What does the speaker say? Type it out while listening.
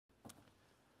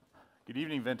Good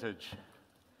evening, Vintage.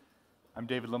 I'm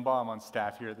David Limbaugh. I'm on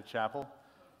staff here at the chapel.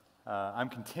 I'm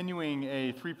continuing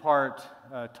a three-part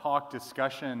talk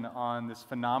discussion on this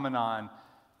phenomenon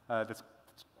that's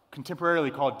contemporarily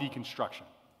called deconstruction.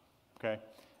 Okay?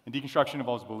 And deconstruction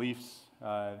involves beliefs,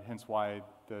 hence why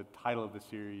the title of the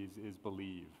series is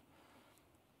Believe.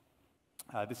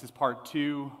 This is part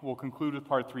 2. We'll conclude with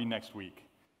part 3 next week.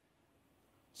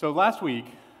 So last week,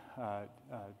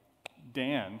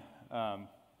 Dan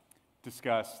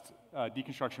discussed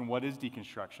deconstruction, what is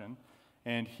deconstruction,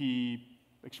 and he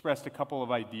expressed a couple of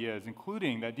ideas,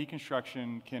 including that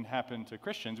deconstruction can happen to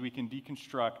Christians. We can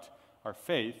deconstruct our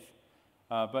faith,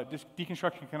 but this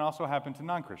deconstruction can also happen to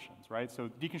non-Christians, right? So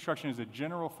deconstruction is a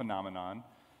general phenomenon,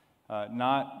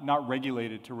 not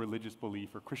regulated to religious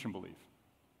belief or Christian belief.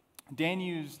 Dan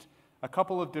used a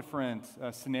couple of different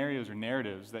scenarios or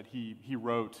narratives that he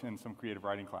wrote in some creative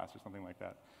writing class or something like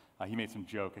that. He made some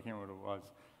joke, I can't remember what it was.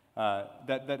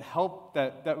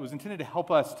 That was intended to help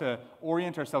us to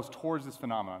orient ourselves towards this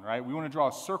phenomenon, right? We want to draw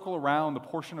a circle around the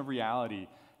portion of reality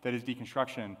that is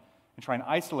deconstruction and try and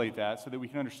isolate that so that we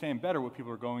can understand better what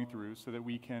people are going through, so that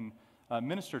we can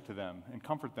minister to them and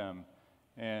comfort them,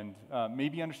 and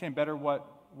maybe understand better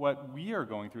what we are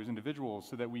going through as individuals,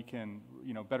 so that we can,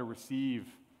 better receive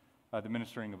the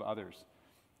ministering of others.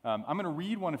 I'm going to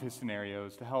read one of his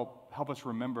scenarios to help us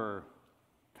remember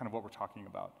kind of what we're talking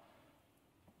about.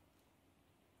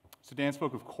 So Dan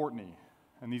spoke of Courtney,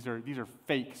 and these are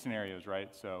fake scenarios,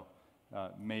 right? So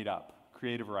made up,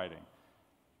 creative writing.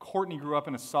 Courtney grew up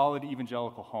in a solid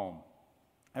evangelical home.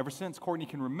 Ever since Courtney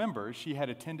can remember, she had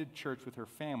attended church with her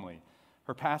family.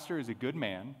 Her pastor is a good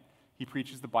man. He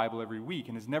preaches the Bible every week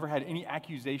and has never had any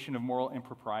accusation of moral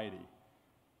impropriety.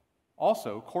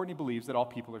 Also, Courtney believes that all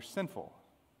people are sinful.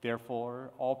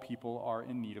 Therefore, all people are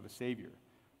in need of a Savior.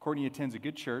 Courtney attends a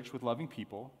good church with loving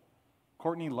people.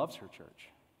 Courtney loves her church.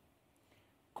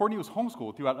 Courtney was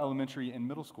homeschooled throughout elementary and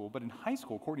middle school, but in high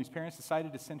school, Courtney's parents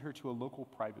decided to send her to a local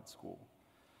private school.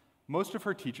 Most of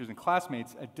her teachers and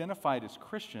classmates identified as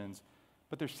Christians,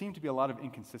 but there seemed to be a lot of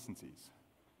inconsistencies.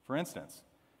 For instance,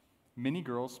 many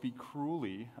girls speak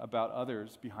cruelly about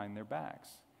others behind their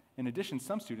backs. In addition,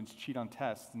 some students cheat on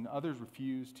tests, and others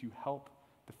refuse to help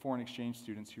the foreign exchange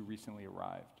students who recently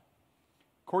arrived.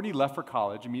 Courtney left for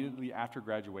college immediately after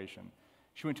graduation.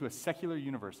 She went to a secular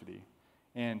university,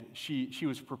 and she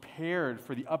was prepared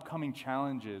for the upcoming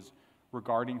challenges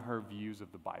regarding her views of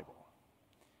the Bible.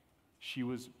 She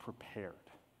was prepared.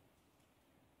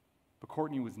 But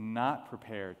Courtney was not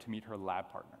prepared to meet her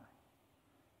lab partner.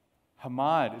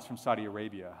 Hamad is from Saudi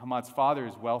Arabia. Hamad's father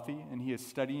is wealthy, and he is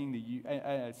studying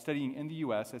in the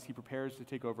U.S. as he prepares to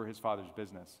take over his father's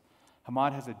business.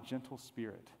 Hamad has a gentle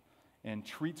spirit and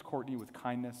treats Courtney with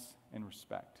kindness and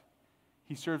respect.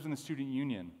 He serves in the student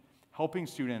union, helping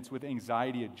students with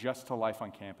anxiety adjust to life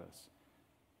on campus.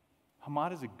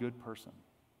 Hamad is a good person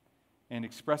and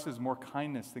expresses more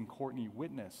kindness than Courtney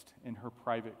witnessed in her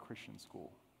private Christian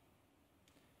school.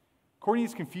 Courtney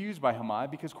is confused by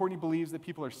Hamad because Courtney believes that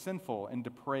people are sinful and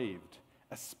depraved,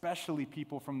 especially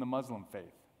people from the Muslim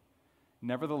faith.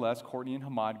 Nevertheless, Courtney and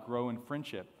Hamad grow in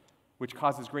friendship, which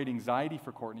causes great anxiety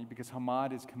for Courtney because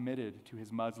Hamad is committed to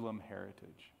his Muslim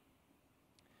heritage.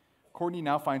 Courtney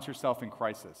now finds herself in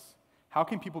crisis. How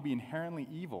can people be inherently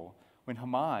evil when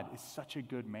Hamad is such a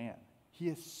good man? He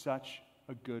is such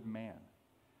a good man.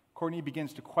 Courtney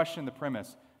begins to question the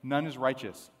premise, none is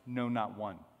righteous, no, not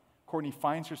one. Courtney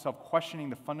finds herself questioning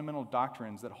the fundamental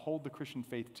doctrines that hold the Christian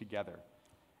faith together.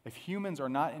 If humans are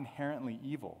not inherently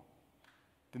evil,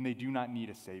 then they do not need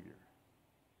a Savior.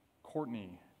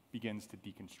 Courtney begins to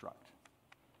deconstruct.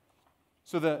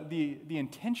 So the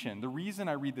intention, the reason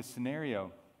I read this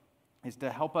scenario is to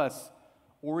help us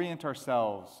orient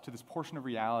ourselves to this portion of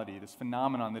reality, this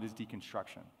phenomenon that is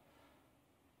deconstruction.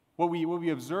 What we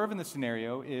observe in the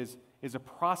scenario is a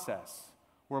process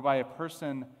whereby a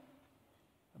person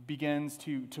begins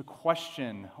to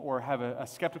question or have a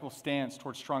skeptical stance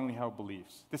towards strongly held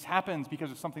beliefs. This happens because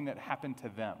of something that happened to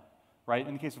them, right?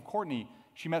 In the case of Courtney,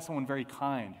 she met someone very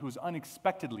kind who was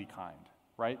unexpectedly kind,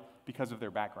 right, because of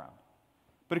their background.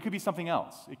 But it could be something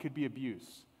else. It could be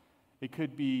abuse. It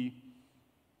could be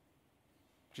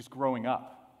just growing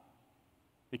up.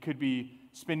 It could be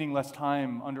spending less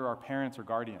time under our parents or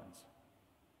guardians.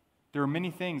 There are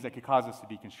many things that could cause us to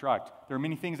deconstruct. There are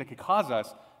many things that could cause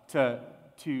us to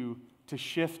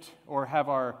shift or have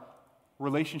our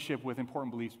relationship with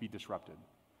important beliefs be disrupted.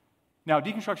 Now,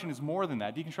 deconstruction is more than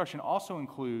that. Deconstruction also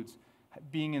includes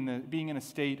being in a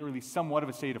state, or at least somewhat of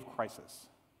a state of crisis.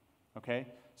 Okay?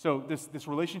 So this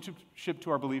relationship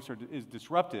to our beliefs is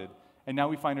disrupted, and now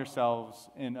we find ourselves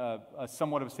in a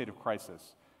somewhat of a state of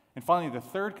crisis. And finally, the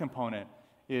third component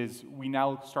is we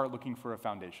now start looking for a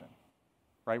foundation,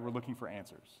 right? We're looking for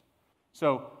answers.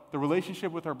 So the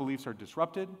relationship with our beliefs are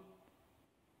disrupted.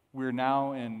 We're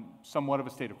now in somewhat of a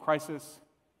state of crisis,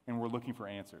 and we're looking for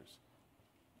answers.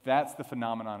 That's the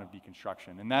phenomenon of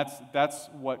deconstruction, and that's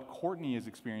what Courtney is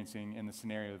experiencing in the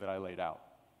scenario that I laid out.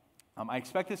 I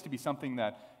expect this to be something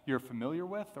that you're familiar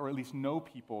with, or at least know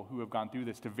people who have gone through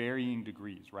this to varying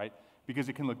degrees, right? Because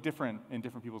it can look different in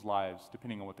different people's lives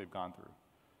depending on what they've gone through.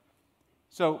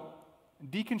 So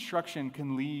deconstruction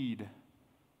can lead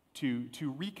to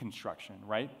reconstruction,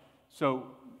 right? So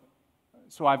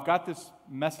I've got this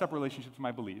messed up relationship to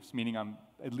my beliefs, meaning I'm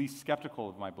at least skeptical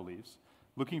of my beliefs,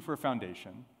 looking for a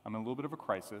foundation. I'm in a little bit of a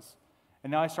crisis. And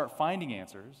now I start finding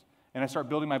answers, and I start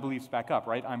building my beliefs back up,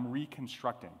 right? I'm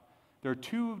reconstructing. There are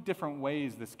two different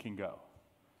ways this can go.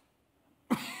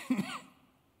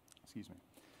 Excuse me.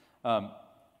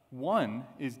 One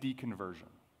is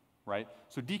deconversion, right?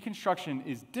 So deconstruction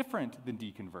is different than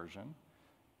deconversion.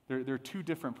 There are two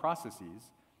different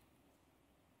processes.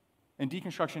 And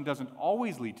deconstruction doesn't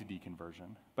always lead to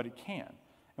deconversion, but it can.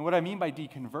 And what I mean by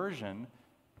deconversion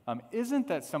isn't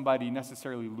that somebody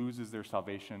necessarily loses their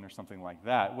salvation or something like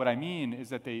that. What I mean is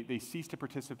that they cease to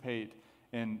participate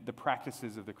in the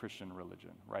practices of the Christian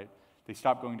religion, right? They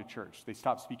stop going to church. They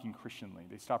stop speaking Christianly.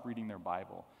 They stop reading their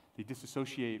Bible. They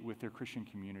disassociate with their Christian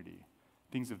community,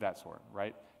 things of that sort,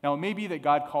 right? Now, it may be that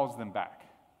God calls them back,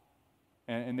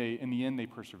 and they, in the end, they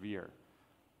persevere.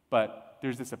 But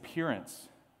there's this appearance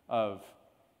of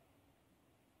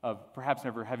perhaps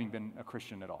never having been a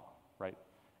Christian at all, right?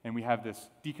 And we have this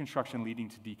deconstruction leading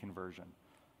to deconversion.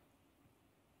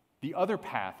 The other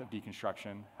path of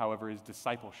deconstruction, however, is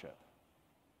discipleship.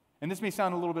 And this may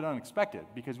sound a little bit unexpected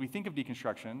because we think of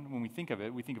deconstruction, when we think of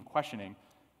it, we think of questioning,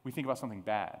 we think about something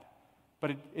bad.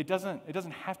 But it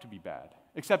doesn't have to be bad,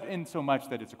 except in so much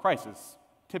that it's a crisis.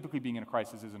 Typically being in a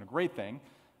crisis isn't a great thing,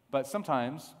 but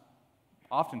sometimes,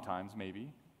 oftentimes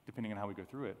maybe, depending on how we go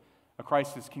through it, a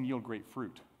crisis can yield great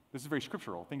fruit. This is very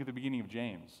scriptural. Think of the beginning of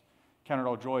James. Count it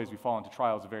all joy as we fall into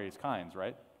trials of various kinds,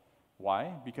 right?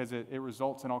 Why? Because it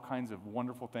results in all kinds of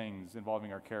wonderful things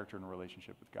involving our character and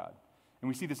relationship with God. And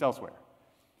we see this elsewhere.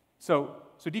 So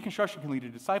deconstruction can lead to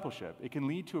discipleship. It can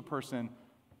lead to a person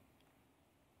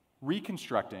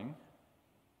reconstructing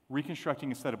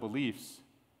a set of beliefs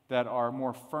that are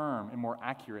more firm and more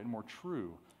accurate and more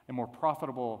true and more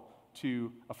profitable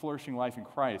to a flourishing life in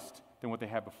Christ than what they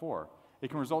had before. It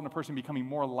can result in a person becoming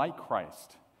more like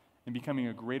Christ and becoming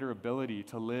a greater ability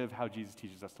to live how Jesus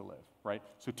teaches us to live, right?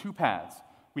 So two paths.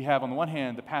 We have, on the one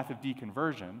hand, the path of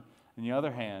deconversion, and on the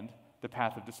other hand, the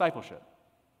path of discipleship.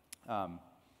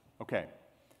 Okay.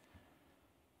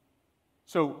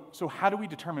 So how do we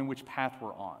determine which path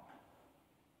we're on?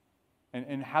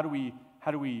 And how do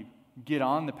we get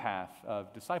on the path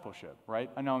of discipleship, right?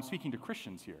 I know I'm speaking to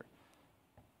Christians here.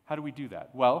 How do we do that?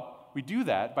 Well, we do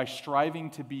that by striving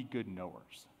to be good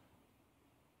knowers.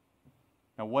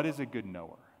 Now, what is a good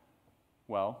knower?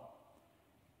 Well,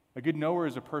 a good knower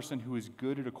is a person who is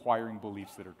good at acquiring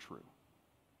beliefs that are true.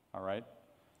 All right?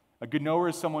 A good knower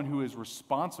is someone who is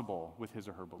responsible with his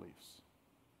or her beliefs.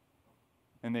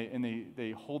 And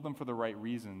they hold them for the right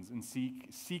reasons and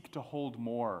seek to hold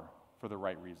more for the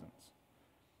right reasons.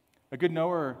 A good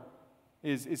knower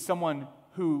is someone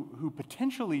who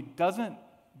potentially doesn't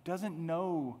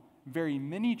know very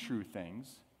many true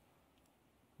things,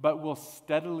 but will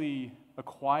steadily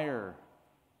acquire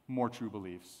more true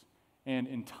beliefs. And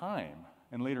in time,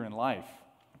 and later in life,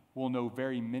 will know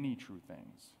very many true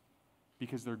things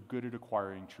because they're good at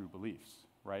acquiring true beliefs,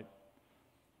 right?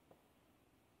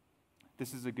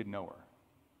 This is a good knower.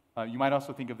 You might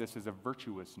also think of this as a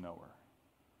virtuous knower,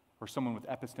 or someone with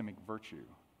epistemic virtue,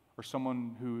 or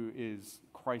someone who is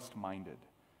Christ-minded.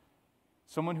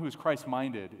 Someone who is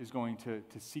Christ-minded is going to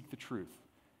seek the truth,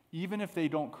 even if they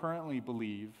don't currently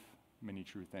believe many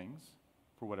true things,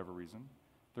 for whatever reason,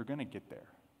 they're going to get there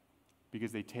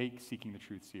because they take seeking the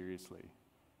truth seriously,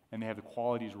 and they have the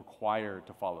qualities required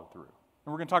to follow through.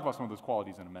 And we're going to talk about some of those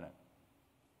qualities in a minute.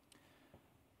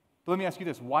 But let me ask you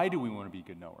this. Why do we want to be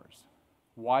good knowers?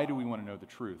 Why do we want to know the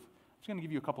truth? I'm just going to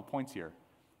give you a couple points here.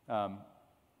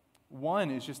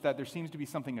 One is just that there seems to be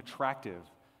something attractive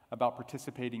about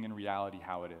participating in reality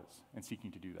how it is and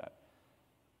seeking to do that.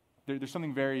 There's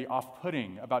something very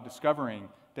off-putting about discovering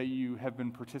that you have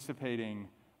been participating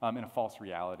in a false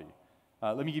reality.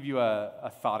 Let me give you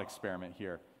a thought experiment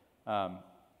here.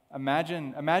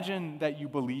 Imagine that you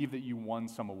believe that you won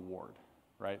some award,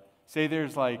 right? Say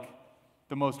there's like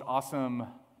the most awesome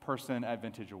person at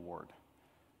Vintage Award,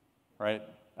 right?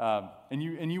 And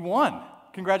you won.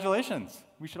 Congratulations.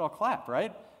 We should all clap,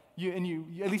 right?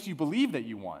 At least you believe that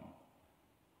you won.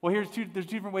 Well, there's two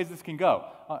different ways this can go.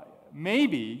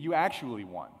 Maybe you actually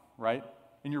won, right?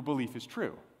 And your belief is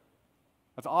true.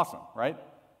 That's awesome, right?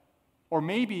 Or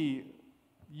maybe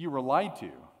you were lied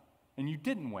to and you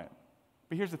didn't win.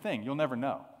 But here's the thing, you'll never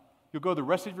know. You'll go the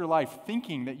rest of your life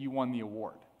thinking that you won the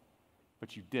award,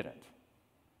 but you didn't.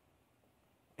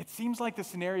 It seems like the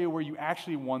scenario where you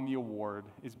actually won the award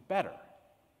is better,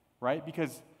 right?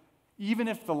 Because even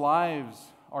if the lives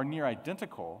are near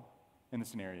identical in the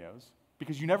scenarios,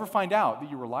 because you never find out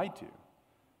that you were lied to,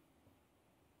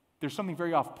 there's something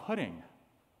very off-putting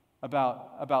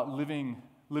about living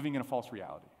in a false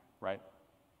reality, right?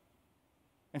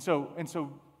 And so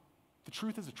the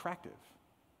truth is attractive.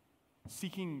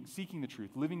 Seeking the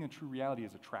truth, living in true reality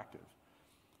is attractive.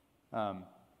 All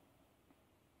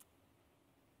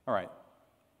right.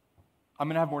 I'm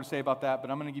going to have more to say about that,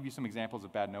 but I'm going to give you some examples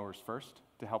of bad knowers first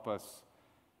to help us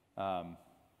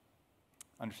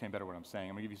understand better what I'm saying.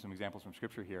 I'm going to give you some examples from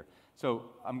Scripture here. So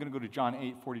I'm going to go to John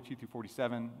 8, 42 through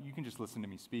 47. You can just listen to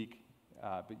me speak,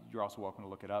 but you're also welcome to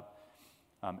look it up.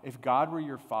 If God were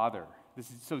your father, this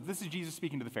is Jesus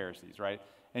speaking to the Pharisees, right?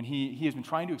 And he has been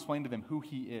trying to explain to them who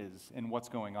he is and what's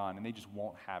going on, and they just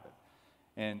won't have it.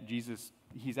 And Jesus,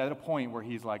 he's at a point where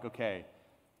he's like, okay,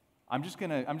 I'm just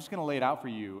gonna lay it out for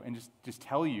you and just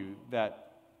tell you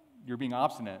that you're being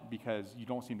obstinate because you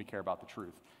don't seem to care about the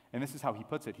truth. And this is how he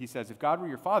puts it. He says, if God were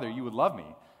your father, you would love me,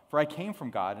 for I came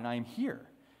from God and I am here.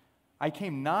 I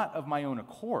came not of my own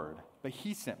accord, but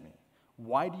he sent me.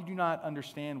 Why do you not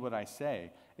understand what I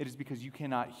say? It is because you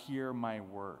cannot hear my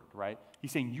word, right?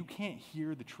 He's saying you can't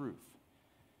hear the truth.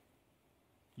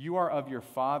 You are of your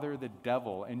father, the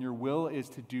devil, and your will is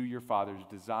to do your father's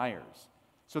desires.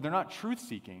 So they're not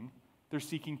truth-seeking. They're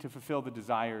seeking to fulfill the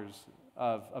desires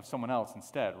of someone else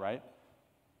instead, right?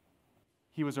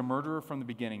 He was a murderer from the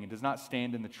beginning and does not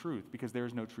stand in the truth because there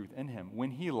is no truth in him.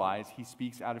 When he lies, he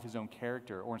speaks out of his own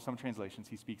character, or in some translations,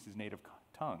 he speaks his native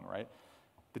tongue, right?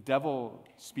 The devil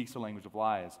speaks the language of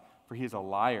lies, for he is a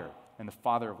liar and the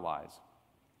father of lies.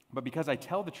 But because I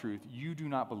tell the truth, you do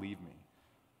not believe me.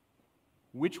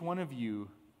 Which one of you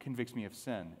convicts me of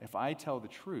sin? If I tell the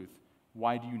truth,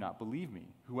 why do you not believe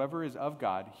me? Whoever is of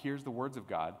God hears the words of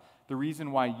God. The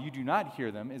reason why you do not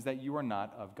hear them is that you are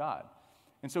not of God.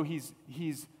 And so he's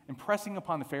impressing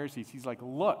upon the Pharisees. He's like,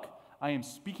 look, I am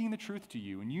speaking the truth to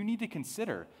you, and you need to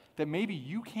consider that maybe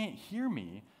you can't hear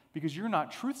me because you're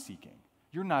not truth-seeking.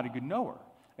 You're not a good knower.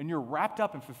 And you're wrapped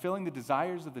up in fulfilling the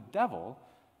desires of the devil,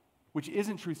 which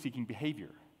isn't truth-seeking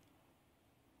behavior.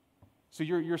 So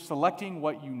you're selecting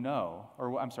what you know,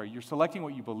 you're selecting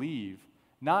what you believe,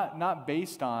 not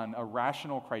based on a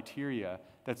rational criteria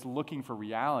that's looking for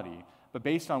reality, but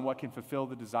based on what can fulfill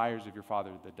the desires of your father,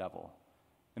 the devil.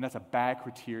 And that's a bad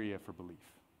criteria for belief,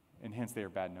 and hence they are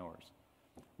bad knowers.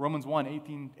 Romans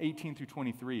 1, 18 through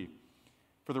 23.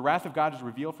 For the wrath of God is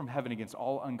revealed from heaven against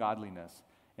all ungodliness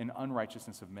and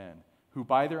unrighteousness of men, who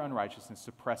by their unrighteousness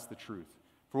suppress the truth.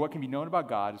 For what can be known about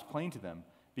God is plain to them,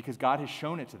 because God has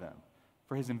shown it to them.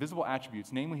 For his invisible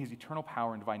attributes, namely his eternal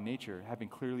power and divine nature, have been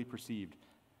clearly perceived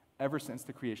ever since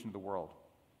the creation of the world,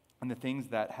 and the things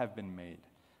that have been made.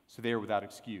 So they are without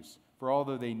excuse. For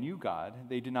although they knew God,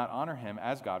 they did not honor him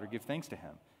as God or give thanks to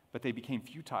him, but they became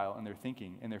futile in their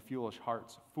thinking, and their foolish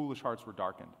hearts were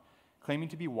darkened. Claiming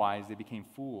to be wise, they became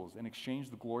fools and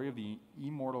exchanged the glory of the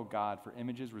immortal God for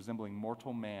images resembling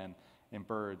mortal man and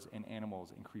birds and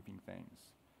animals and creeping things.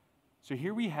 So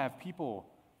here we have people,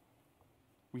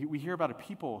 we hear about a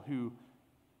people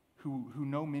who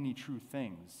know many true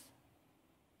things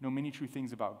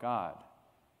about God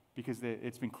because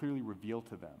it's been clearly revealed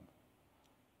to them.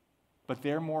 But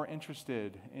they're more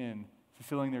interested in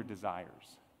fulfilling their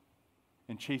desires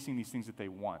and chasing these things that they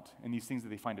want and these things that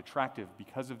they find attractive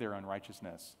because of their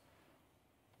unrighteousness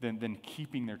than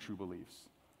keeping their true beliefs.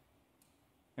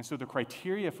 And so the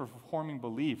criteria for forming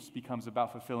beliefs becomes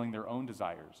about fulfilling their own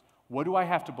desires. What do I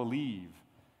have to believe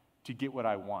to get what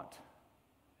I want?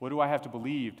 What do I have to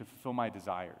believe to fulfill my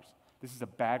desires? This is a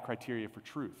bad criteria for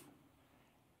truth.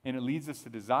 And it leads us to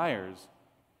desires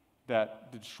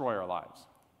that destroy our lives,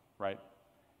 right?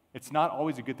 It's not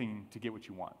always a good thing to get what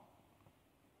you want.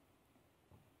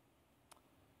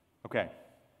 Okay.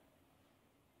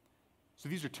 So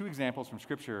these are two examples from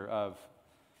Scripture of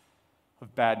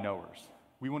bad knowers.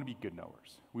 We want to be good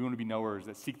knowers. We want to be knowers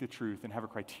that seek the truth and have a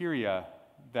criteria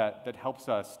that helps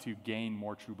us to gain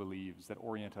more true beliefs, that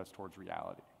orient us towards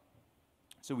reality.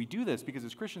 So we do this because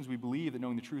as Christians, we believe that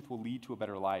knowing the truth will lead to a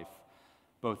better life,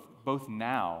 both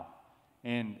now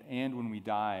and when we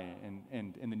die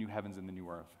and in the new heavens and the new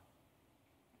earth.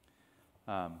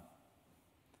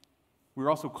 We're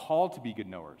also called to be good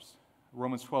knowers.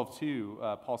 Romans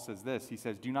 12:2, Paul says this. He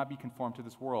says, "Do not be conformed to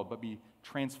this world, but be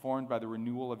transformed by the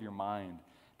renewal of your mind,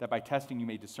 that by testing you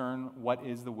may discern what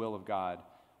is the will of God,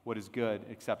 what is good,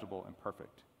 acceptable, and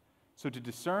perfect." So to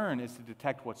discern is to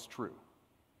detect what's true.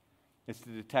 It's to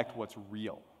detect what's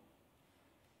real.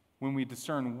 When we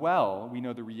discern well, we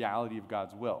know the reality of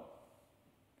God's will.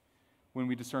 When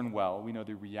we discern well, we know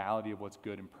the reality of what's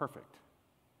good and perfect.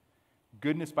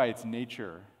 Goodness by its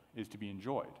nature is to be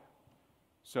enjoyed.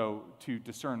 So to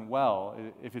discern well,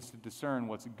 if it's to discern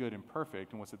what's good and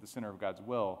perfect and what's at the center of God's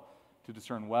will, to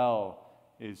discern well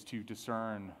is to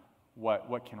discern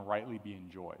what can rightly be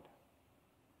enjoyed.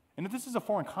 And if this is a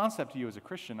foreign concept to you as a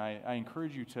Christian, I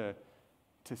encourage you to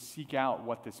seek out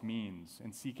what this means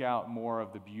and seek out more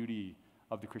of the beauty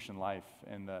of the Christian life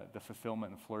and the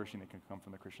fulfillment and flourishing that can come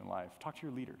from the Christian life. Talk to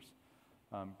your leaders.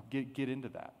 Get into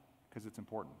that because it's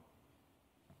important.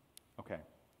 Okay.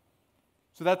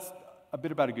 So that's a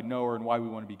bit about a good knower and why we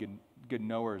want to be good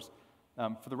knowers.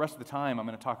 For the rest of the time, I'm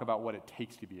going to talk about what it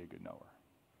takes to be a good knower.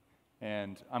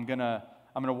 And I'm going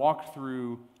to walk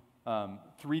through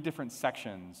 3 different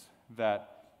sections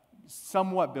that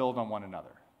somewhat build on one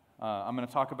another. I'm going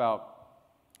to talk about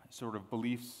sort of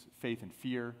beliefs, faith, and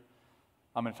fear.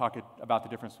 I'm going to talk about the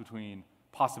difference between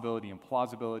possibility and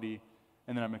plausibility.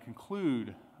 And then I'm going to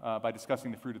conclude by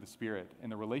discussing the fruit of the Spirit and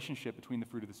the relationship between the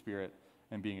fruit of the Spirit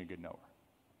and being a good knower.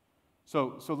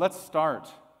 So let's start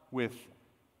with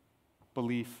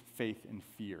belief, faith, and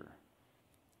fear.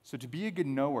 So to be a good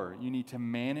knower, you need to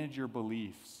manage your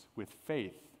beliefs with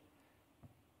faith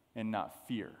and not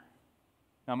fear.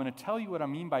 Now, I'm going to tell you what I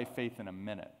mean by faith in a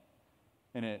minute.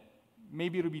 And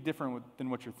maybe it'll be different than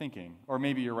what you're thinking, or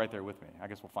maybe you're right there with me. I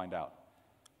guess we'll find out.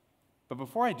 But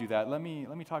before I do that, let me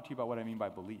talk to you about what I mean by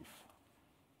belief.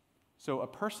 So a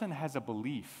person has a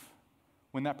belief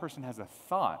when that person has a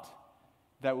thought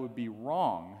that would be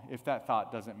wrong if that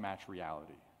thought doesn't match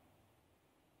reality.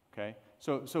 Okay?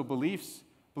 So beliefs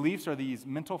are these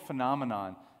mental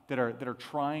phenomenon that are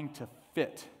trying to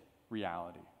fit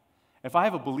reality. If I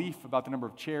have a belief about the number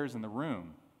of chairs in the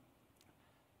room,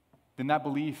 then that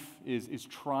belief is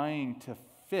trying to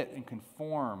fit and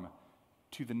conform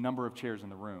to the number of chairs in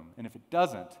the room. And if it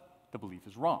doesn't, the belief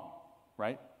is wrong,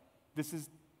 right? This is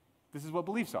what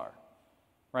beliefs are,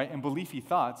 right? And beliefy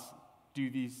thoughts do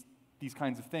these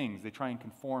kinds of things. They try and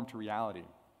conform to reality.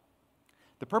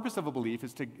 The purpose of a belief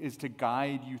is to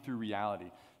guide you through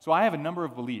reality. So I have a number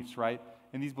of beliefs, right?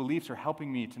 And these beliefs are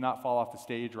helping me to not fall off the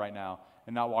stage right now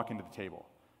and not walk into the table,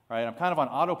 right? I'm kind of on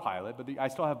autopilot, but I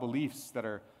still have beliefs that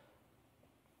are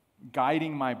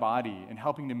guiding my body and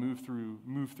helping to move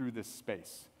through this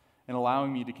space and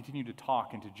allowing me to continue to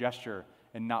talk and to gesture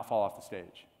and not fall off the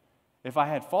stage. If I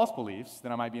had false beliefs,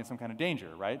 then I might be in some kind of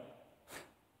danger, right?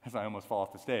 As I almost fall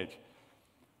off the stage.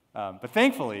 But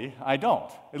thankfully, I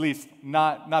don't. At least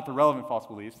not the relevant false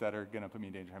beliefs that are going to put me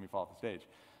in danger and have me fall off the stage.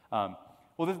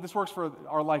 Well, this works for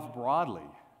our life broadly.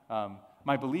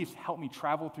 My beliefs help me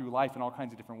travel through life in all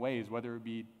kinds of different ways, whether it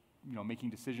be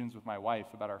making decisions with my wife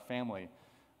about our family,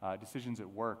 decisions at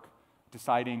work,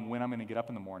 deciding when I'm going to get up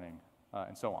in the morning,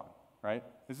 and so on, right?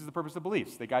 This is the purpose of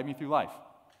beliefs. They guide me through life.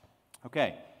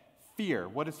 Okay, fear.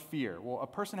 What is fear? Well, a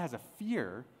person has a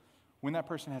fear when that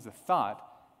person has a thought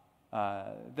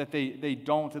that they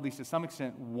don't, at least to some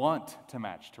extent, want to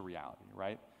match to reality,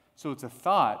 right? So it's a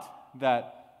thought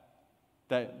that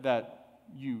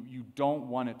you don't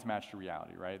want it to match to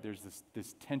reality, right? There's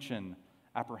this tension,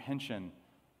 apprehension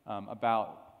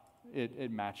about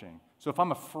it matching. So if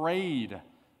I'm afraid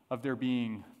of there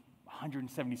being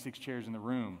 176 chairs in the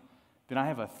room, then I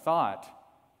have a thought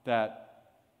that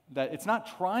it's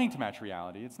not trying to match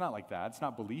reality. It's not like that. It's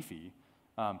not beliefy.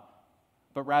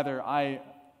 But rather, I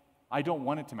don't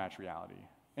want it to match reality.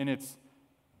 And it's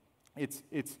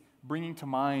bringing to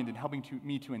mind and helping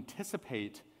me to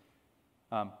anticipate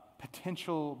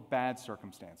potential bad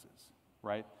circumstances,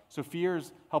 right? So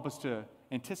fears help us to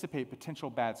anticipate potential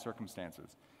bad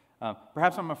circumstances.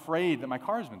 Perhaps I'm afraid that my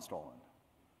car has been stolen.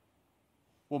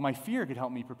 Well, my fear could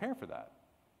help me prepare for that.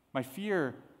 My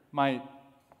fear might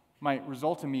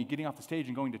result in me getting off the stage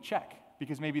and going to check,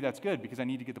 because maybe that's good, because I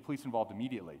need to get the police involved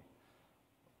immediately.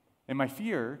 And my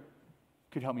fear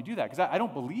could help me do that, because I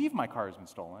don't believe my car has been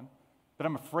stolen, but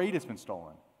I'm afraid it's been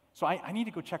stolen. So I need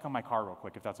to go check on my car real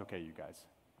quick, if that's okay, you guys.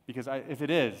 Because if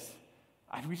it is,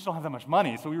 we just don't have that much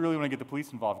money, so we really want to get the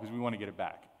police involved because we want to get it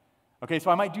back. Okay, so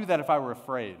I might do that if I were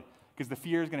afraid, because the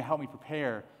fear is going to help me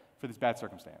prepare for this bad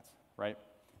circumstance, right?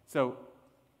 So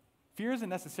fear isn't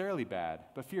necessarily bad,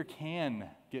 but fear can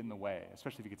get in the way,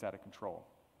 especially if it gets out of control.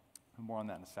 More on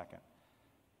that in a second.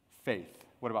 Faith.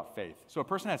 What about faith? So a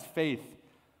person has faith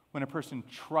when a person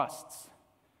trusts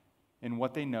in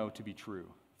what they know to be true.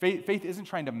 Faith isn't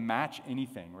trying to match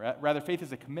anything. Rather, faith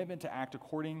is a commitment to act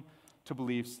according to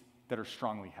beliefs that are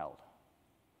strongly held.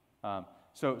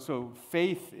 So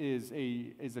faith is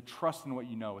a trust in what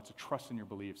you know. It's a trust in your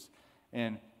beliefs.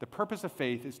 And the purpose of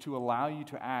faith is to allow you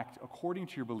to act according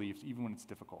to your beliefs, even when it's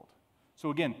difficult. So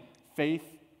again, faith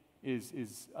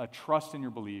is a trust in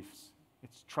your beliefs.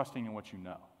 It's trusting in what you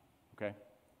know, okay?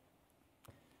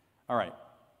 All right,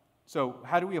 so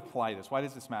how do we apply this? Why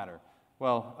does this matter?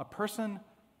 Well, a person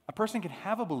can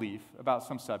have a belief about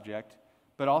some subject,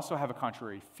 but also have a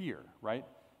contrary fear, right?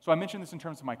 So I mentioned this in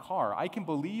terms of my car. I can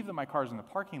believe that my car is in the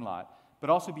parking lot, but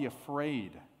also be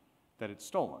afraid that it's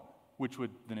stolen, which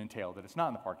would then entail that it's not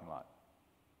in the parking lot.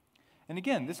 And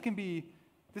again, this can be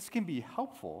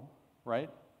helpful, right?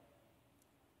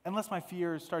 Unless my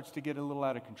fear starts to get a little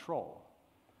out of control.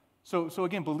 So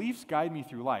again, beliefs guide me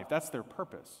through life. That's their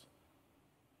purpose.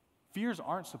 Fears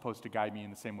aren't supposed to guide me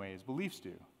in the same way as beliefs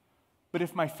do. But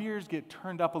if my fears get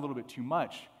turned up a little bit too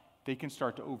much, they can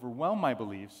start to overwhelm my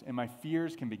beliefs, and my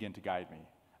fears can begin to guide me.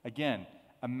 Again,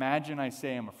 imagine I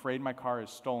say I'm afraid my car is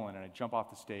stolen, and I jump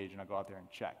off the stage and I go out there and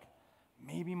check.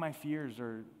 Maybe my fears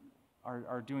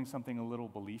are doing something a little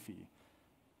beliefy,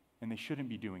 and they shouldn't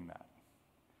be doing that.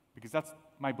 Because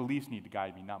my beliefs need to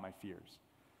guide me, not my fears.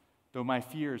 Though my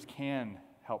fears can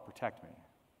help protect me.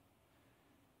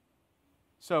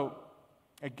 So,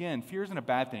 again, fear isn't a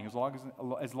bad thing as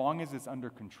long as it's under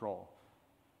control.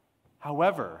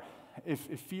 However, if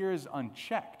fear is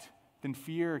unchecked, then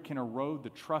fear can erode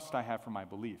the trust I have for my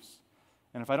beliefs.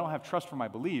 And if I don't have trust for my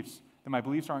beliefs, then my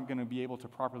beliefs aren't going to be able to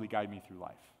properly guide me through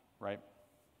life, right?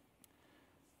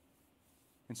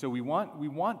 And so we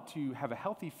want to have a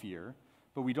healthy fear,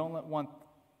 but we don't want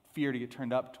fear to get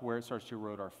turned up to where it starts to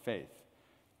erode our faith.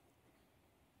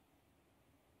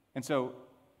 And so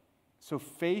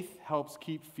faith helps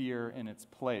keep fear in its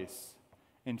place,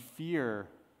 and fear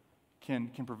can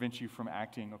prevent you from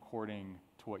acting according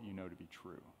to what you know to be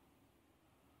true.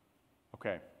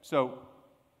 Okay, so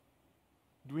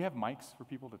do we have mics for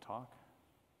people to talk?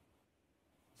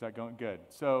 Is that going good?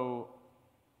 So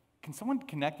can someone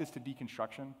connect this to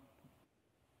deconstruction?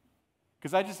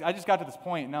 Because I just got to this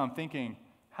point, and now I'm thinking,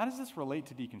 how does this relate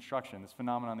to deconstruction, this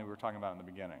phenomenon that we were talking about in the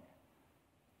beginning?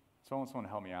 So I want someone to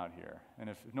help me out here. And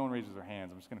if no one raises their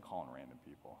hands, I'm just going to call in random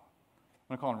people. I'm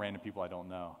going to call in random people I don't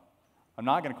know. I'm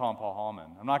not going to call on Paul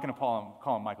Hallman. I'm not going to call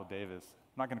on Michael Davis.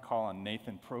 I'm not going to call on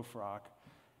Nathan Profrock,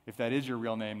 if that is your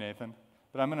real name, Nathan.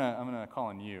 But I'm going to call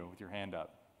on you with your hand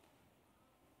up.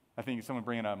 I think someone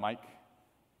bringing a mic.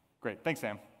 Great. Thanks,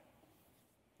 Sam.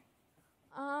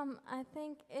 I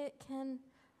think it can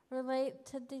relate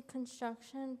to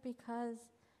deconstruction because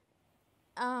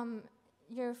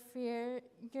your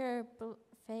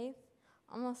faith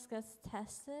almost gets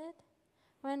tested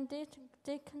when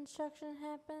deconstruction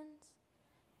happens,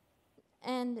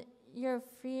 and your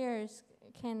fears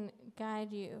can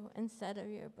guide you instead of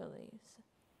your beliefs,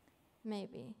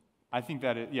 maybe. I think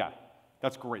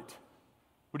that's great.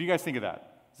 What do you guys think of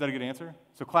that? Is that a good answer?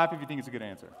 So clap if you think it's a good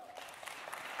answer.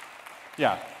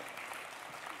 Yeah.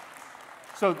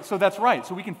 So that's right.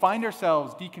 So we can find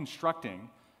ourselves deconstructing.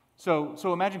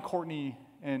 So imagine Courtney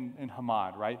and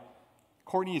Hamad, right?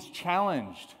 Courtney is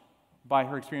challenged by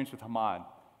her experience with Hamad.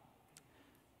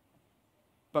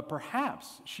 But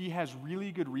perhaps she has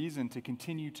really good reason to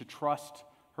continue to trust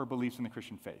her beliefs in the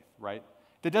Christian faith, right?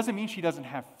 That doesn't mean she doesn't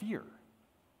have fear.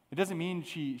 It doesn't mean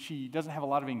she doesn't have a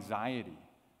lot of anxiety,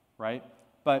 right?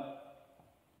 But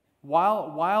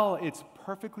while it's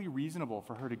perfectly reasonable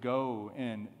for her to go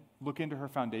and look into her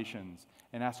foundations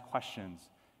and ask questions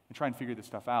and try and figure this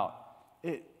stuff out,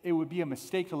 it would be a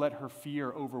mistake to let her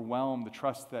fear overwhelm the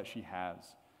trust that she has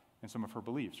in some of her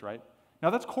beliefs, right? Now,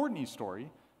 that's Courtney's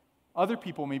story. Other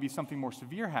people, maybe something more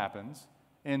severe happens,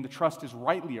 and the trust is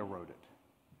rightly eroded,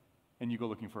 and you go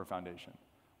looking for a foundation.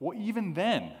 Well, even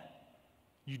then,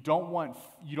 you don't want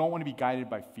to be guided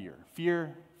by fear.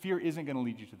 Fear isn't going to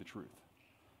lead you to the truth.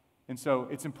 And so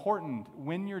it's important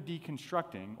when you're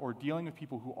deconstructing or dealing with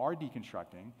people who are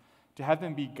deconstructing to have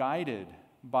them be guided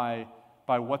by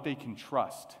what they can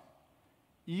trust,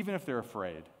 even if they're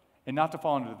afraid, and not to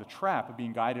fall into the trap of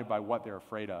being guided by what they're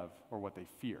afraid of or what they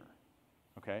fear.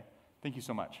 Okay? Thank you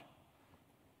so much.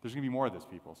 There's going to be more of this,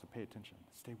 people, so pay attention.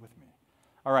 Stay with me.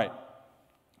 All right.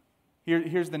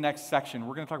 Here's the next section.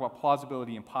 We're going to talk about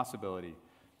plausibility and possibility.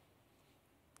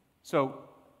 So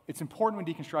it's important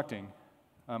when deconstructing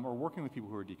or working with people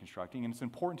who are deconstructing, and it's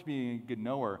important to be a good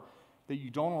knower that you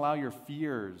don't allow your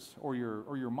fears or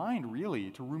your mind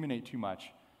really to ruminate too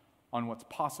much on what's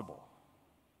possible,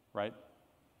 right?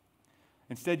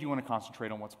 Instead, you want to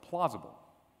concentrate on what's plausible.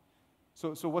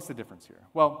 So what's the difference here?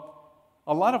 Well,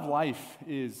 a lot of life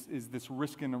is this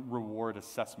risk and reward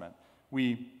assessment.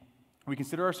 We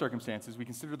consider our circumstances, we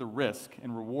consider the risk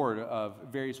and reward of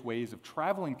various ways of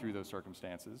traveling through those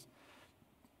circumstances,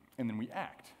 and then we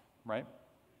act, right?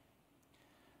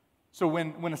 So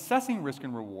when assessing risk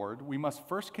and reward, we must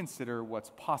first consider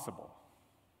what's possible.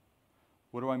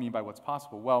 What do I mean by what's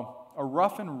possible? Well, a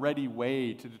rough and ready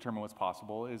way to determine what's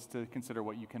possible is to consider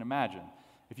what you can imagine.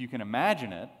 If you can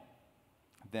imagine it,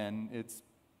 then it's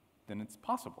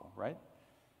possible, right?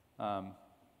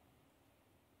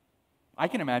 I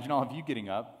can imagine all of you getting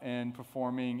up and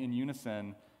performing in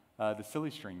unison the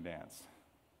silly string dance,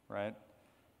 right?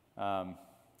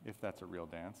 If that's a real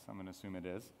dance, I'm going to assume it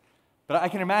is. But I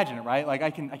can imagine it, right? Like I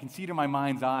can see it in my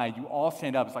mind's eye. You all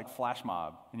stand up. It's like flash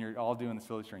mob, and you're all doing the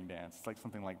silly string dance. It's like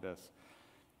something like this.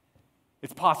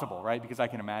 It's possible, right? Because I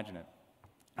can imagine it.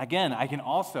 Again, I can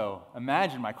also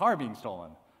imagine my car being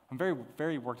stolen. I'm very,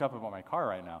 very worked up about my car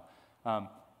right now.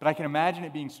 But I can imagine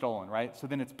it being stolen, right? So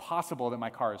then it's possible that my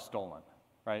car is stolen,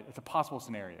 right? It's a possible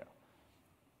scenario.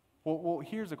 Well,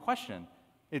 here's a question.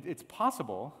 It's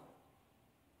possible,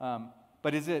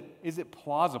 but is it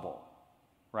plausible,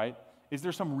 right? Is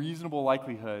there some reasonable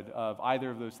likelihood of either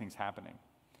of those things happening?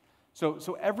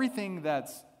 So everything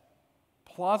that's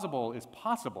plausible is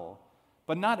possible,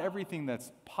 but not everything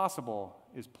that's possible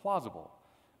is plausible.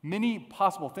 Many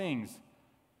possible things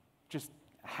just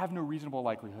have no reasonable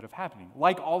likelihood of happening.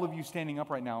 Like all of you standing up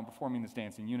right now and performing this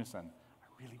dance in unison.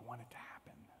 I really want it to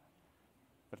happen,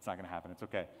 but it's not going to happen. It's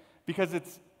okay. Because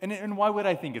and why would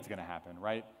I think it's going to happen,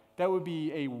 right? That would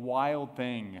be a wild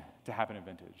thing to happen at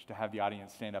Vintage, to have the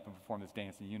audience stand up and perform this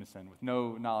dance in unison with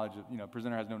no knowledge of,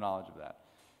 presenter has no knowledge of that.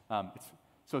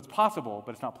 So it's possible,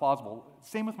 but it's not plausible.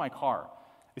 Same with my car.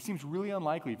 It seems really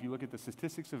unlikely if you look at the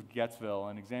statistics of Gettsville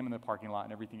and examine the parking lot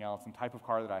and everything else and type of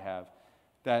car that I have,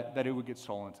 that it would get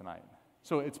stolen tonight.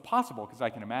 So it's possible because I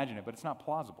can imagine it, but it's not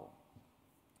plausible.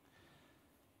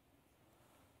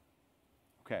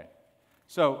 Okay,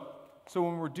 so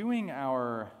when we're doing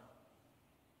our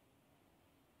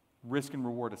risk and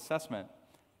reward assessment,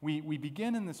 we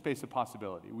begin in the space of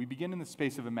possibility. We begin in the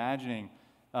space of imagining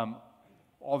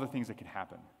all the things that can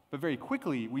happen. But very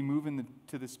quickly, we move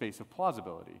into the space of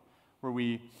plausibility, where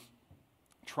we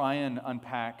try and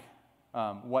unpack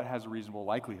what has a reasonable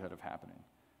likelihood of happening.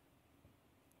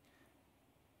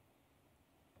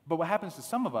 But what happens to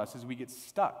some of us is we get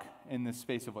stuck in this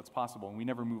space of what's possible, and we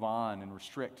never move on and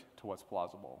restrict to what's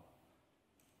plausible.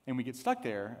 And we get stuck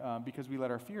there because we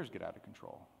let our fears get out of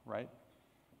control, right?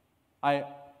 I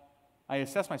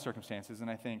assess my circumstances, and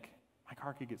I think, my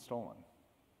car could get stolen.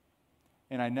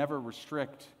 And I never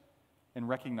restrict and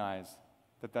recognize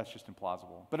that that's just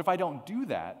implausible. But if I don't do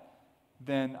that,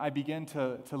 then I begin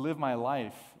to live my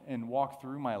life and walk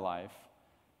through my life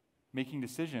making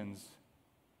decisions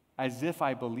as if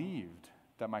I believed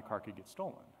that my car could get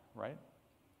stolen, right?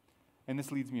 And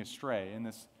this leads me astray, and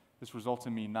this results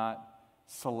in me not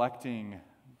selecting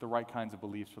the right kinds of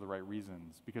beliefs for the right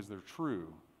reasons because they're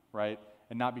true, right?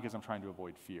 And not because I'm trying to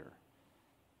avoid fear.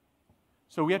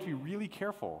 So we have to be really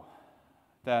careful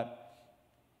that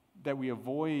we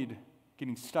avoid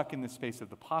getting stuck in the space of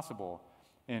the possible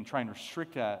and try and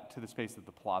restrict that to the space of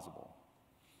the plausible.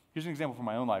 Here's an example from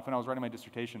my own life. When I was writing my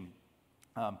dissertation,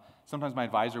 sometimes my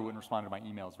advisor wouldn't respond to my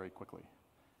emails very quickly.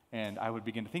 And I would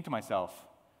begin to think to myself,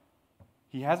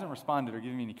 he hasn't responded or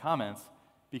given me any comments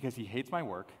because he hates my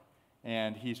work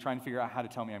and he's trying to figure out how to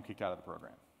tell me I'm kicked out of the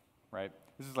program, right?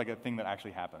 This is like a thing that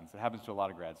actually happens. It happens to a lot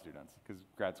of grad students because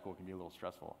grad school can be a little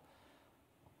stressful.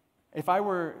 If I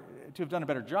were to have done a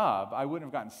better job, I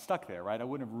wouldn't have gotten stuck there, right? I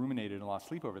wouldn't have ruminated and lost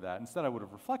sleep over that. Instead, I would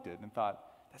have reflected and thought,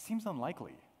 that seems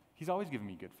unlikely. He's always given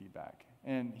me good feedback,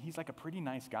 and he's like a pretty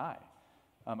nice guy.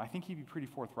 I think he'd be pretty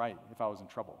forthright if I was in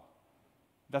trouble.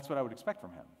 That's what I would expect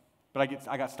from him. But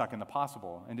I got stuck in the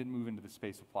possible and didn't move into the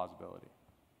space of plausibility.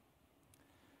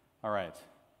 All right.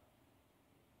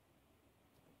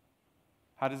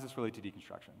 How does this relate to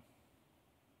deconstruction?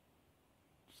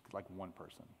 Just like one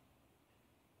person.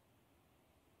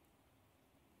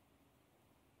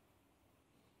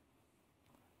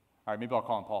 All right, maybe I'll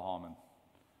call him Paul Hallman.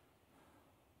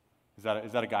 Is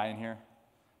that a guy in here?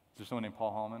 Is there someone named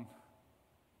Paul Hallman?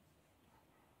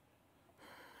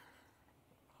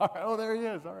 All right, oh, there he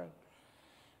is. All right.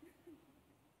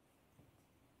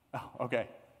 Oh, okay.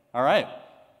 All right.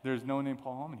 There's no one named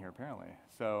Paul Hallman here, apparently.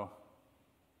 So,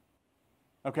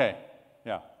 okay,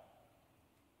 yeah.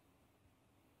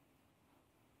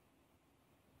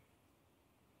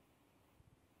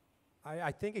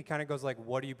 I think it kind of goes like,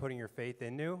 what are you putting your faith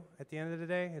into at the end of the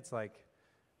day? It's like,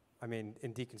 I mean,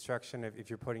 in deconstruction, if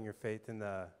you're putting your faith in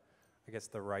the I guess,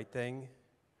 the right thing.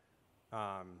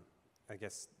 I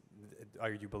guess,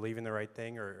 are you believing the right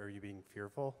thing, or are you being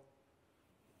fearful?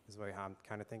 Is the way how I'm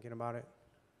kind of thinking about it.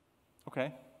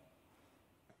 Okay.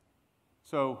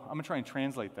 So I'm going to try and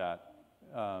translate that.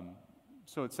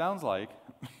 So it sounds like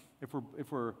if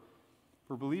we're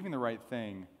believing the right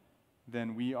thing,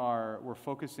 then we're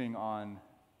focusing on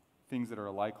things that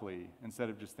are likely instead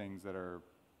of just things that are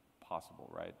possible,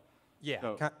 right? Yeah.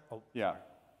 So, yeah. I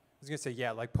was gonna say,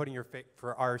 yeah, like putting your faith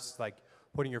for ours, like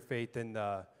putting your faith in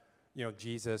the,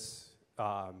 Jesus,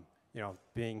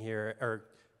 being here or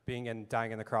being and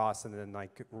dying on the cross and then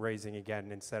like raising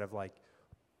again, instead of like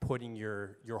putting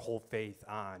your whole faith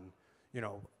on,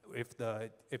 if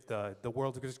the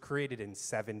world was created in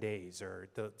 7 days, or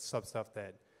the some stuff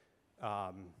that,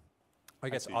 I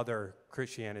guess see. other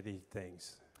Christianity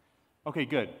things. Okay,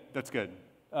 good. That's good.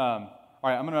 All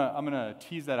right, I'm gonna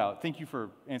tease that out. Thank you for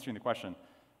answering the question.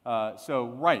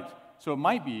 So it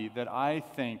might be that I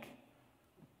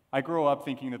grow up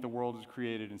thinking that the world was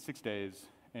created in 6 days,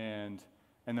 and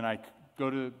then I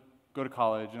go to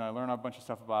college and I learn a bunch of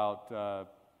stuff about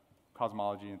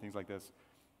cosmology and things like this,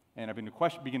 and I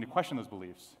begin to question those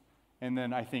beliefs, and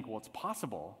then I think, well, it's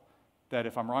possible that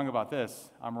if I'm wrong about this,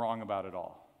 I'm wrong about it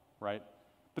all, right?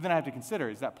 But then I have to consider,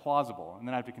 is that plausible? And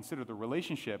then I have to consider the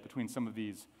relationship between some of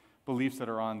these beliefs that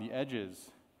are on the edges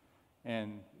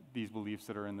and these beliefs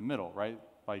that are in the middle, right?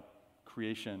 Like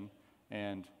creation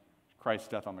and Christ's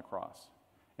death on the cross.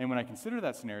 And when I consider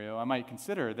that scenario, I might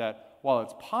consider that while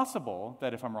it's possible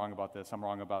that if I'm wrong about this, I'm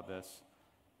wrong about this,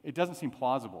 it doesn't seem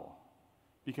plausible,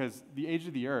 because the age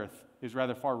of the earth is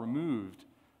rather far removed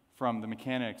from the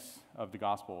mechanics of the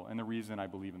gospel and the reason I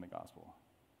believe in the gospel.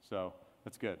 So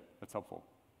that's good. That's helpful.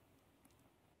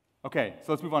 Okay,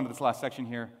 so let's move on to this last section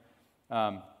here.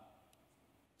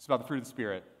 It's about the fruit of the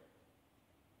Spirit.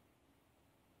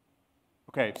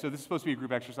 Okay, so this is supposed to be a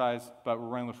group exercise, but we're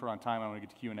running a little short on time. I want to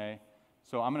get to Q&A.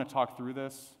 So I'm going to talk through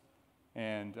this,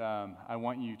 and I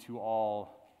want you to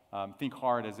all think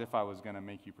hard as if I was going to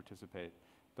make you participate.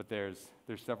 But there's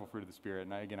several fruit of the Spirit,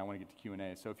 and I want to get to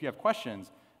Q&A. So if you have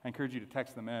questions, I encourage you to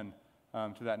text them in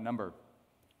to that number,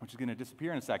 which is going to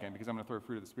disappear in a second because I'm going to throw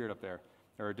fruit of the Spirit up there.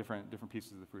 There are different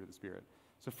pieces of the fruit of the Spirit.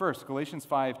 So first, Galatians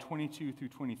 5:22 through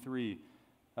 23,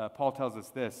 Paul tells us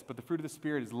this: but the fruit of the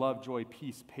Spirit is love, joy,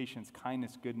 peace, patience,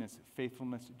 kindness, goodness,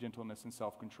 faithfulness, gentleness, and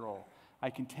self-control. I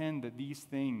contend that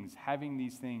having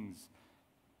these things,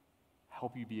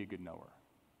 help you be a good knower.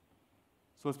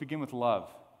 So let's begin with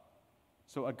love.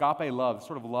 So agape love, the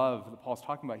sort of love that Paul's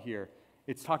talking about here,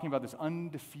 it's talking about this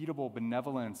undefeatable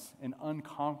benevolence and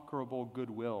unconquerable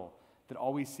goodwill that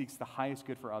always seeks the highest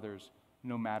good for others,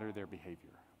 no matter their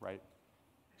behavior, right?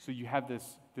 So you have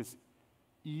this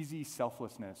easy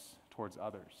selflessness towards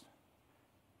others.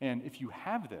 And if you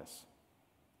have this,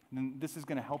 then this is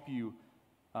going to help you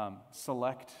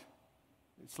select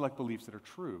beliefs that are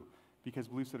true. Because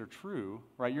beliefs that are true,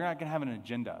 right, you're not going to have an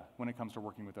agenda when it comes to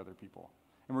working with other people.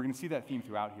 And we're going to see that theme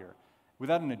throughout here.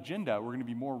 Without an agenda, we're going to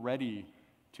be more ready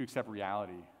to accept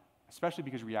reality, especially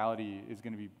because reality is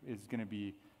going to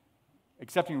be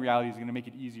accepting reality is going to make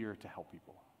it easier to help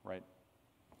people, right?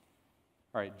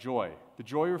 All right, joy. The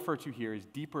joy referred to here is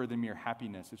deeper than mere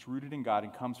happiness. It's rooted in God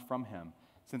and comes from Him.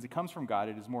 Since it comes from God,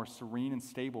 it is more serene and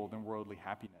stable than worldly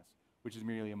happiness, which is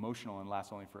merely emotional and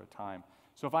lasts only for a time.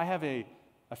 So if I have a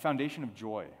foundation of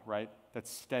joy, right, that's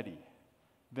steady,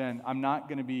 then I'm not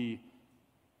going to be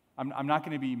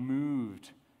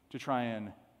moved to try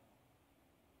and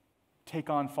take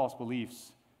on false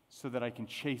beliefs so that I can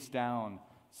chase down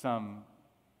some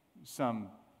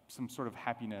sort of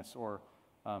happiness or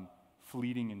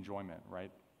fleeting enjoyment,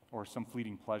 right, or some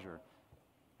fleeting pleasure.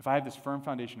 If I have this firm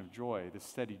foundation of joy, this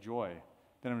steady joy,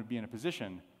 then I'm going to be in a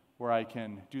position where I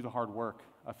can do the hard work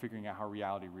of figuring out how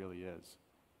reality really is.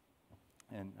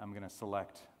 And I'm going to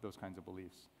select those kinds of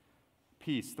beliefs.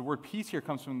 Peace. The word peace here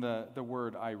comes from the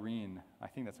word Irene. I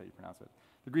think that's how you pronounce it.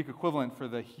 The Greek equivalent for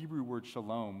the Hebrew word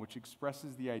shalom, which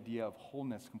expresses the idea of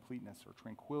wholeness, completeness, or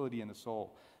tranquility in the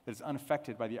soul that is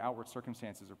unaffected by the outward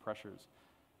circumstances or pressures.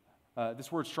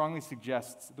 This word strongly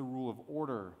suggests the rule of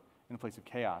order in the place of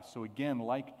chaos. So again,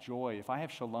 like joy, if I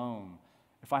have shalom,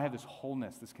 if I have this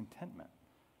wholeness, this contentment,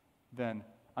 then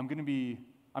I'm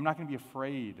not going to be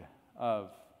afraid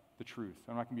of the truth.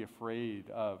 I'm not going to be afraid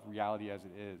of reality as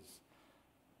it is.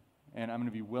 And I'm going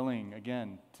to be willing,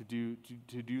 again, to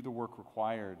do the work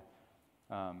required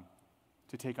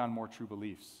to take on more true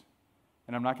beliefs.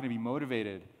 And I'm not going to be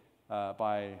motivated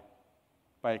by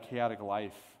a chaotic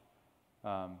life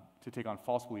to take on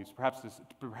false beliefs,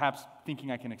 perhaps thinking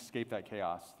I can escape that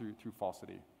chaos through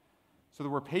falsity. So the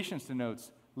word patience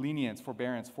denotes lenience,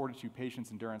 forbearance, fortitude,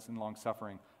 patience, endurance, and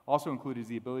long-suffering. Also included is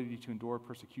the ability to endure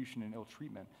persecution and ill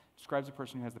treatment. Describes a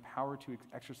person who has the power to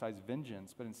exercise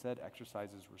vengeance, but instead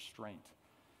exercises restraint.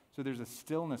 So there's a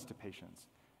stillness to patience.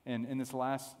 And in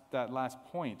that last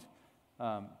point,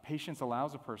 patience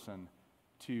allows a person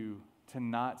to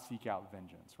not seek out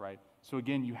vengeance, right? So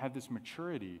again, you have this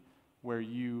maturity where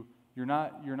you're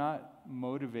not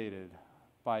motivated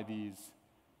by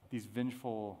these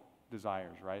vengeful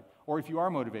desires, right? Or if you are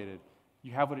motivated,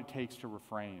 you have what it takes to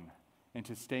refrain and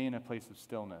to stay in a place of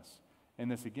stillness. And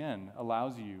this, again,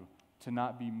 allows you to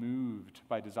not be moved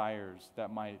by desires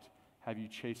that might have you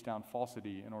chase down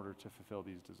falsity in order to fulfill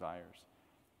these desires.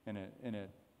 And it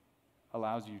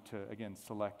allows you to, again,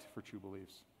 select for true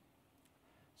beliefs.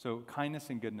 So kindness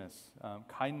and goodness.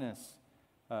 Kindness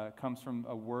comes from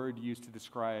a word used to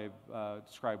describe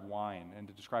wine, and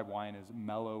to describe wine as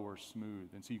mellow or smooth.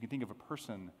 And so you can think of a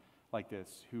person like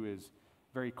this who is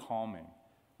very calming.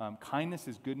 Kindness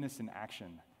is goodness in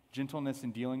action, gentleness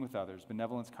in dealing with others,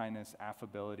 benevolence, kindness,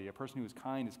 affability. A person who is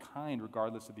kind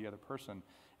regardless of the other person.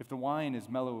 If the wine is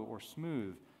mellow or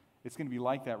smooth, it's going to be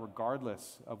like that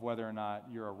regardless of whether or not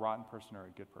you're a rotten person or a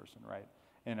good person, right?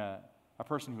 And a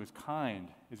person who is kind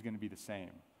is going to be the same.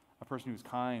 A person who is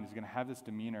kind is going to have this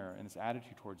demeanor and this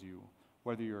attitude towards you,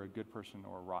 whether you're a good person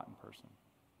or a rotten person.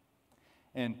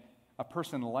 And a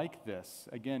person like this,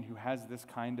 again, who has this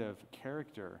kind of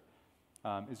character,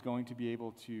 is going to be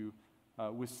able to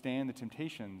withstand the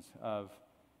temptations of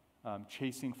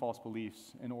chasing false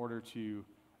beliefs in order to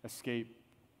escape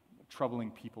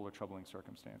troubling people or troubling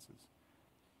circumstances.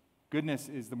 Goodness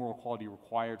is the moral quality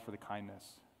required for the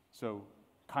kindness. So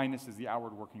kindness is the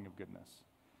outward working of goodness.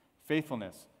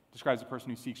 Faithfulness describes a person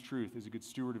who seeks truth, is a good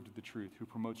steward of the truth, who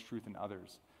promotes truth in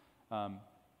others.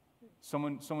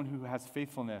 Someone who has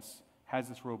faithfulness has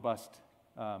this robust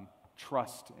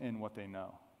trust in what they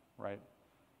know, right?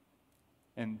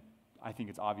 And I think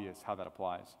it's obvious how that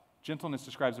applies. Gentleness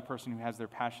describes a person who has their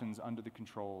passions under the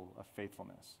control of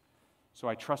faithfulness. So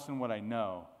I trust in what I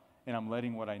know, and I'm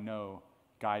letting what I know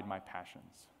guide my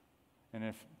passions. And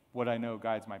if what I know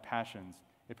guides my passions,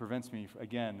 it prevents me,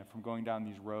 again, from going down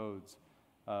these roads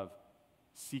of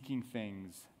seeking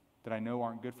things that I know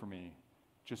aren't good for me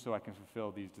just so I can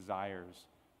fulfill these desires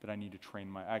that I need to train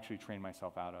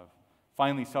myself out of.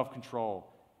 Finally, self-control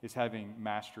is having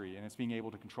mastery, and it's being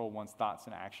able to control one's thoughts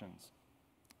and actions.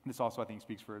 This also, I think,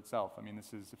 speaks for itself. I mean,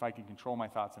 this is, if I can control my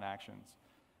thoughts and actions,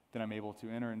 then I'm able to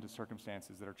enter into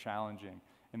circumstances that are challenging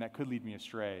and that could lead me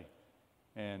astray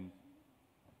and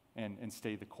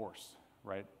stay the course,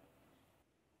 right?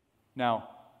 Now,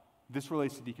 this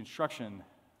relates to deconstruction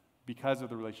because of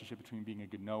the relationship between being a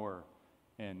good knower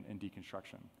and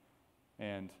deconstruction.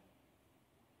 And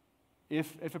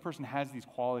if a person has these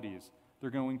qualities,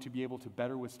 they're going to be able to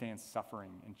better withstand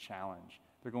suffering and challenge.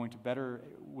 They're going to better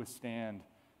withstand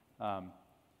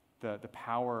the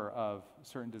power of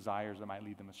certain desires that might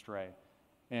lead them astray.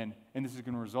 And this is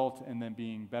going to result in them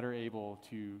being better able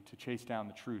to chase down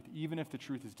the truth, even if the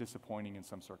truth is disappointing in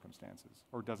some circumstances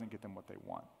or doesn't get them what they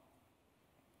want.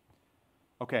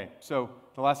 Okay, so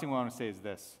the last thing we want to say is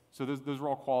this. So those are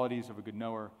all qualities of a good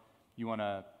knower. You want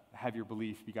to have your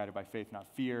belief be guided by faith, not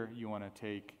fear. You want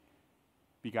to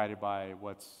be guided by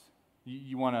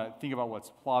you want to think about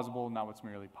what's plausible, not what's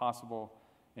merely possible,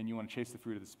 and you want to chase the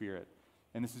fruit of the Spirit.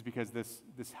 And this is because this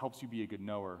helps you be a good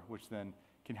knower, which then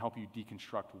can help you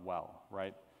deconstruct well,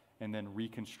 right? And then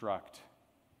reconstruct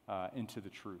into the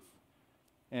truth.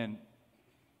 And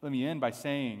let me end by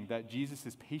saying that Jesus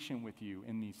is patient with you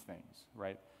in these things,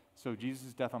 right? So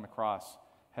Jesus' death on the cross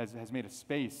has made a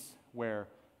space where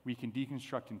we can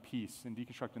deconstruct in peace and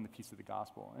deconstruct in the peace of the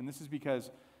gospel. And this is because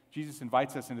Jesus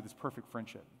invites us into this perfect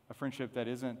friendship, a friendship that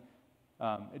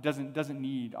it doesn't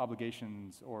need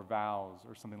obligations or vows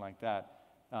or something like that.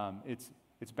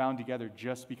 It's bound together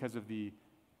just because of the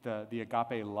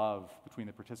agape love between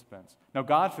the participants. Now,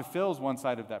 God fulfills one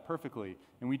side of that perfectly,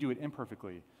 and we do it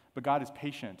imperfectly, but God is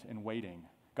patient and waiting.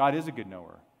 God is a good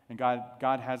knower, and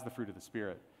God has the fruit of the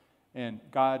Spirit. And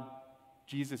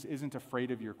Jesus isn't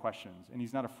afraid of your questions, and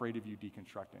he's not afraid of you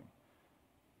deconstructing.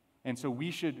 And so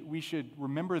we should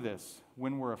remember this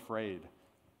when we're afraid.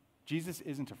 Jesus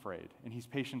isn't afraid, and he's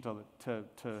patient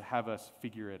to have us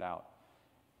figure it out.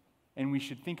 And we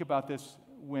should think about this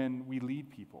when we lead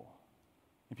people,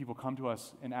 and people come to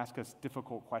us and ask us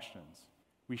difficult questions.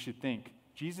 We should think,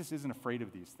 Jesus isn't afraid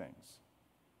of these things,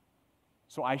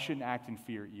 so I shouldn't act in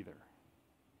fear either.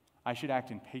 I should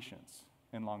act in patience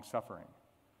and long-suffering,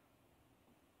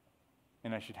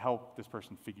 and I should help this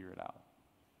person figure it out.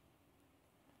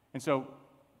 And so,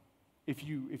 if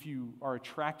you are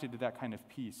attracted to that kind of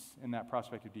peace and that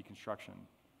prospect of deconstruction,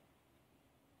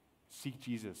 seek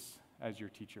Jesus as your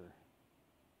teacher.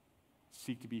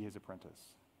 Seek to be his apprentice.